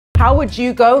How would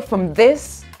you go from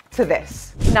this to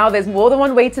this? Now, there's more than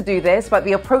one way to do this, but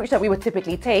the approach that we would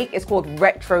typically take is called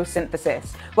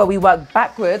retrosynthesis, where we work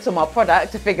backwards from our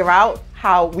product to figure out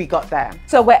how we got there.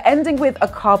 So we're ending with a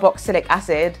carboxylic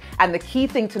acid, and the key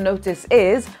thing to notice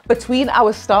is between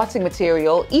our starting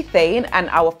material, ethane, and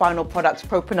our final product,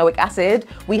 propanoic acid,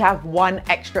 we have one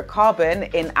extra carbon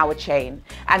in our chain.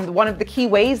 And one of the key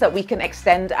ways that we can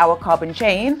extend our carbon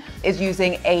chain is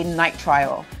using a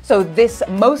nitrile. So this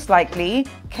most likely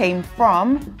came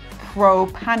from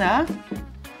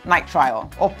propananitrile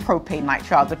or propane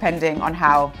nitrile, depending on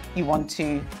how you want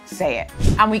to say it.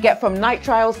 And we get from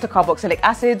nitriles to carboxylic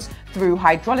acids through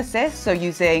hydrolysis, so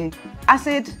using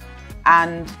acid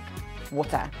and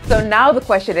water. So now the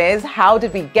question is, how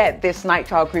did we get this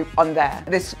nitrile group on there?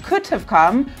 This could have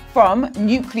come from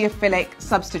nucleophilic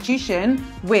substitution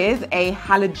with a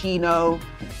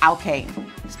halogenoalkane.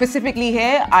 Specifically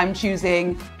here, I'm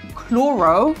choosing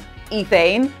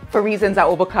chloroethane for reasons that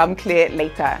will become clear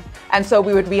later. And so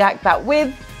we would react that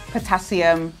with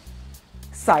potassium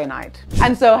cyanide.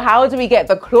 And so how do we get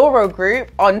the chloro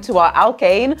group onto our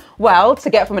alkane? Well, to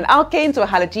get from an alkane to a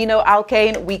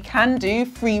halogenoalkane, we can do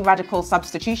free radical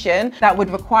substitution that would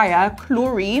require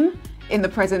chlorine in the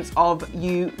presence of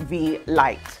UV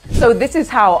light. So this is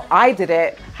how I did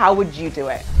it. How would you do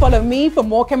it? Follow me for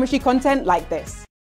more chemistry content like this.